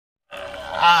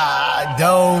I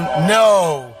don't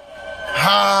know.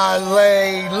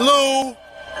 Hallelujah.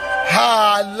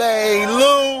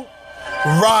 Hallelujah.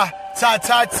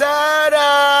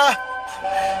 Ra-ta-ta-ta-da.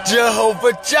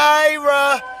 Jehovah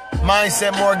Jireh.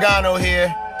 Mindset Morgano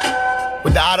here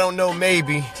with the I don't know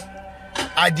maybe.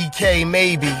 IDK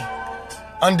maybe.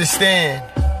 Understand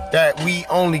that we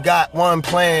only got one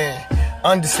plan.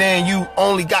 Understand you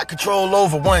only got control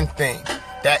over one thing.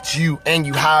 That's you and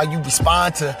you, how you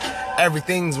respond to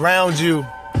everything's around you.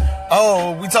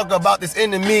 Oh, we talk about this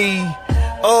enemy.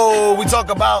 Oh, we talk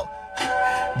about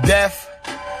death,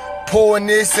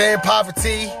 poorness and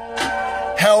poverty,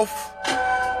 health,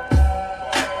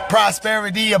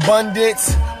 prosperity,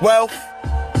 abundance, wealth.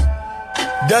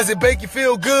 Does it make you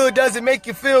feel good? Does it make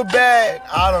you feel bad?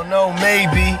 I don't know,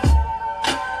 maybe.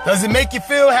 Does it make you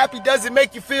feel happy? Does it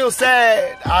make you feel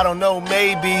sad? I don't know,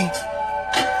 maybe.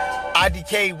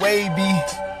 IDK wavy.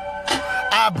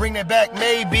 I bring it back,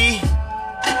 maybe.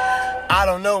 I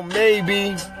don't know,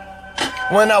 maybe.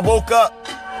 When I woke up,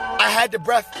 I had the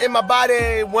breath in my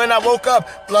body. When I woke up,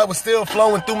 blood was still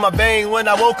flowing through my vein. When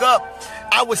I woke up,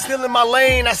 I was still in my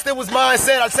lane. I still was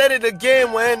mindset. I said it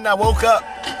again when I woke up.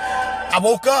 I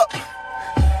woke up.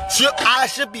 I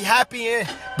should be happy and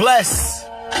blessed.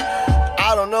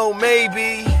 I don't know,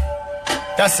 maybe.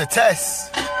 That's a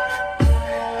test.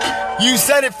 You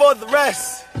said it for the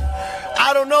rest.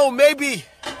 I don't know, maybe.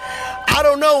 I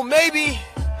don't know, maybe.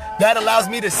 That allows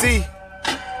me to see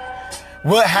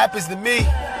what happens to me.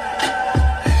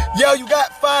 Yo, you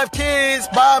got 5 kids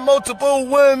by multiple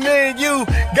women. You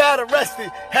got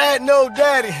arrested, had no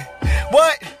daddy.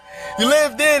 What? You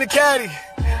lived in a caddy.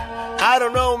 I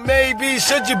don't know, maybe.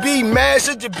 Should you be mad?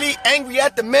 Should you be angry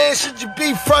at the man? Should you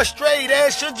be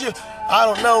frustrated? Should you? I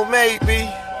don't know, maybe.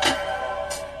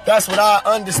 That's what I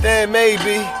understand,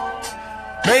 maybe.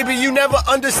 Maybe you never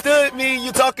understood me.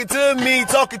 You're talking to me,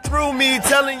 talking through me,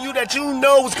 telling you that you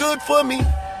know what's good for me.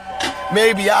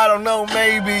 Maybe, I don't know,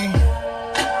 maybe.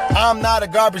 I'm not a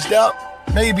garbage dump.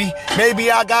 Maybe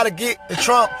I gotta get the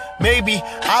Trump. Maybe,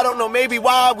 I don't know, maybe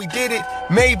why we did it.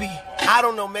 Maybe, I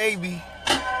don't know, maybe.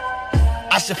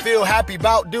 I should feel happy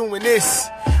about doing this.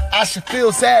 I should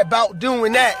feel sad about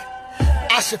doing that.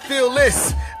 I should feel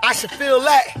this. I should feel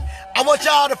that. I want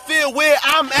y'all to feel where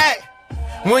I'm at.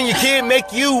 When your kid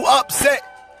make you upset.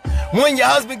 When your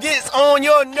husband gets on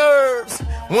your nerves.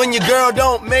 When your girl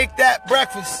don't make that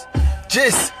breakfast.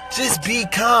 Just be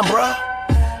calm, bruh.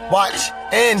 Watch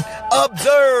and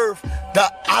observe the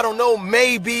I don't know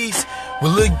maybes.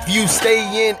 Will if you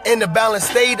stay in the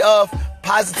balanced state of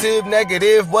positive,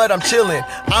 negative, but I'm chilling.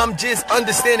 I'm just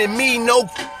understanding me,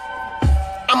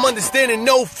 I'm understanding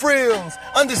no frills,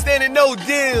 understanding no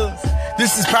deals.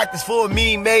 This is practice for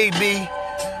me, maybe.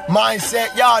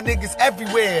 Mindset, y'all niggas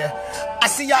everywhere. I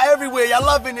see y'all everywhere, y'all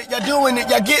loving it, y'all doing it,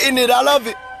 y'all getting it, I love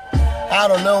it. I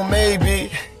don't know,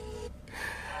 maybe.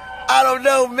 I don't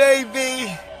know,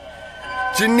 maybe.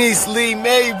 Janice Lee,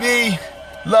 maybe.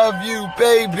 Love you,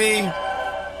 baby.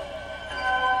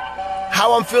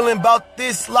 How I'm feeling about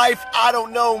this life, I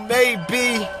don't know,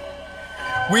 maybe.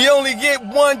 We only get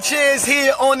one chance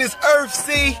here on this earth,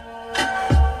 see?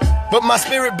 But my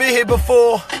spirit been here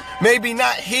before. Maybe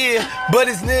not here, but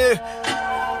it's near.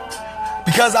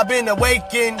 Because I've been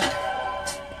awakened.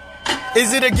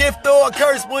 Is it a gift or a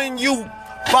curse when you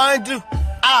find you?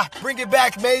 Bring it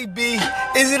back, maybe.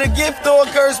 Is it a gift or a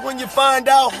curse when you find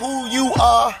out who you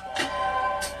are?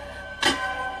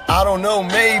 I don't know,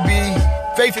 maybe.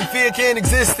 Faith and fear can't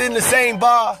exist in the same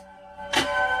bar.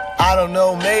 I don't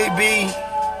know, maybe.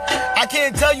 I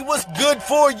can't tell you what's good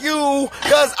for you,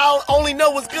 cause I only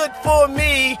know what's good for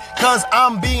me, cause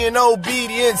I'm being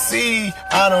obedient, see.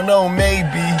 I don't know,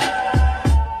 maybe.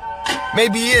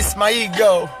 Maybe it's my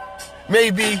ego.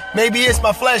 Maybe it's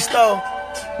my flesh though.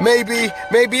 Maybe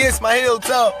it's my heel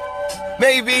toe.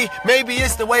 Maybe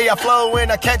it's the way I flow when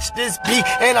I catch this beat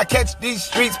and I catch these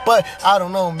streets, but I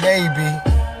don't know, maybe.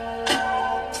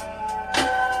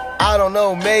 I don't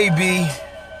know, maybe.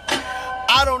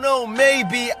 I don't know,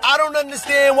 maybe. I don't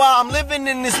understand why I'm living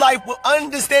in this life with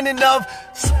understanding of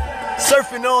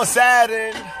surfing on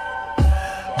Saturn,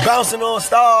 bouncing on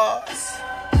stars,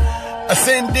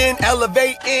 ascending,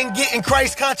 elevating, getting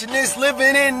Christ consciousness,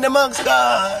 living in amongst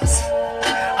us.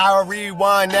 I'll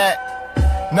rewind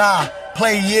that. Nah,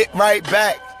 play it right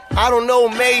back. I don't know,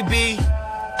 maybe.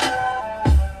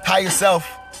 Higher self,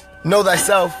 know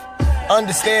thyself.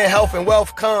 Understand health and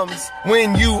wealth comes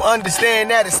when you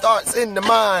understand that it starts in the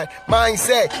mind.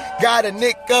 Mindset, got a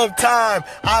nick of time.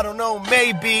 I don't know,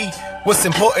 maybe what's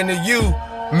important to you.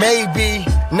 Maybe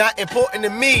not important to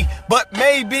me, but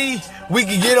maybe we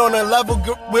can get on a level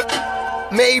with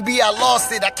Maybe I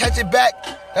lost it, I catch it back.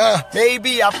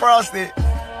 Maybe I frost it.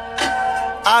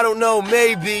 I don't know,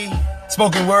 maybe.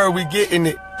 Spoken word, we getting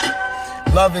it.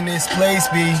 Loving this place,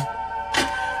 be.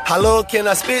 How low can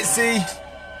I spit, see?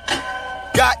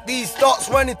 Got these thoughts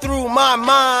running through my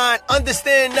mind.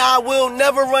 Understand I will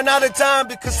never run out of time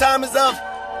because time is up.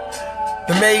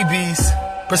 The maybes,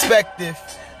 perspective,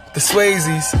 the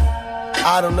Swayzes.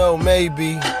 I don't know,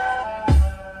 maybe.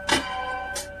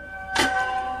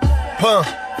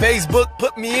 Facebook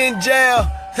put me in jail.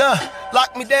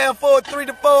 Locked me down for 3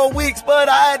 to 4 weeks, but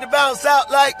I had to bounce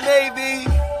out like maybe.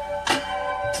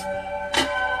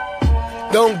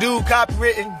 Don't do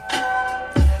copywritten.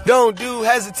 Don't do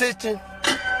hesitation.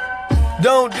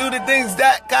 Don't do the things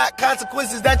that got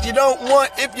consequences that you don't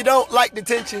want if you don't like the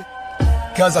tension.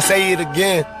 Cause I say it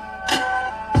again.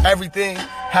 Everything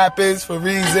happens for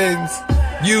reasons.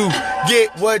 You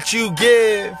get what you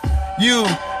give. You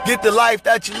get the life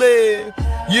that you live.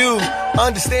 You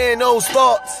understand those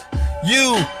thoughts.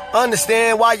 You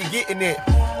understand why you're getting it.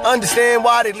 Understand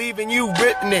why they're leaving you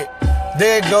written it.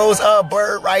 There goes a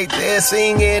bird right there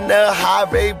singing a high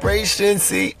vibration.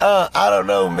 See, I don't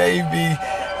know, maybe.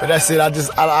 But that's it.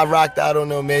 I rocked I don't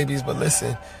know maybes. But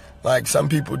listen, like some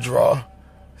people draw,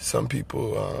 some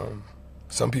people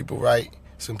write,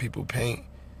 some people paint.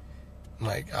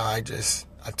 Like I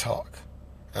talk.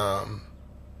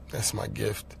 That's my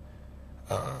gift.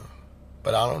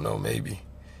 But I don't know, maybe.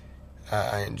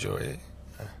 I enjoy it.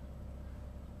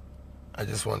 I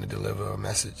just want to deliver a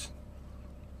message.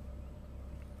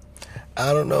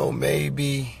 I don't know,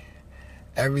 maybe.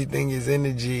 Everything is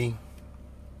energy.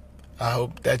 I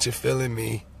hope that you're feeling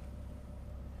me.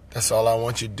 That's all I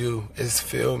want you to do is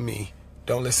feel me.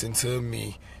 Don't listen to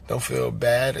me. Don't feel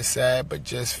bad or sad, but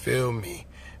just feel me.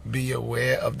 Be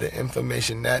aware of the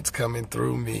information that's coming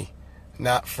through me.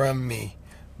 Not from me,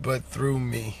 but through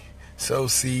me. So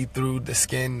see through the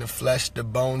skin, the flesh, the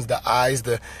bones, the eyes,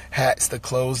 the hats, the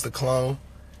clothes, the clone.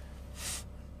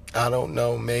 I don't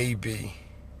know, maybe.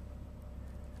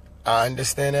 I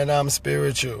understand that I'm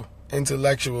spiritual,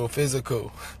 intellectual,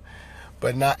 physical,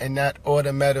 but not in that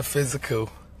order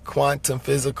metaphysical. Quantum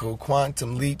physical,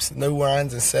 quantum leaps,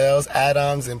 neurons and cells,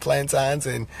 atoms and planetons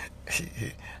and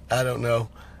I don't know,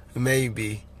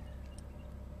 maybe.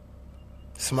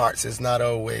 Smarts is not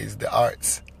always the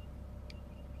arts.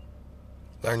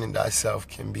 Learning thyself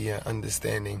can be an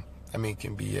understanding.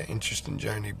 Can be an interesting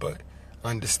journey, but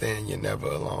understand you're never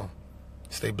alone.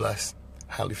 Stay blessed.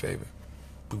 Highly favored.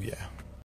 Booyah.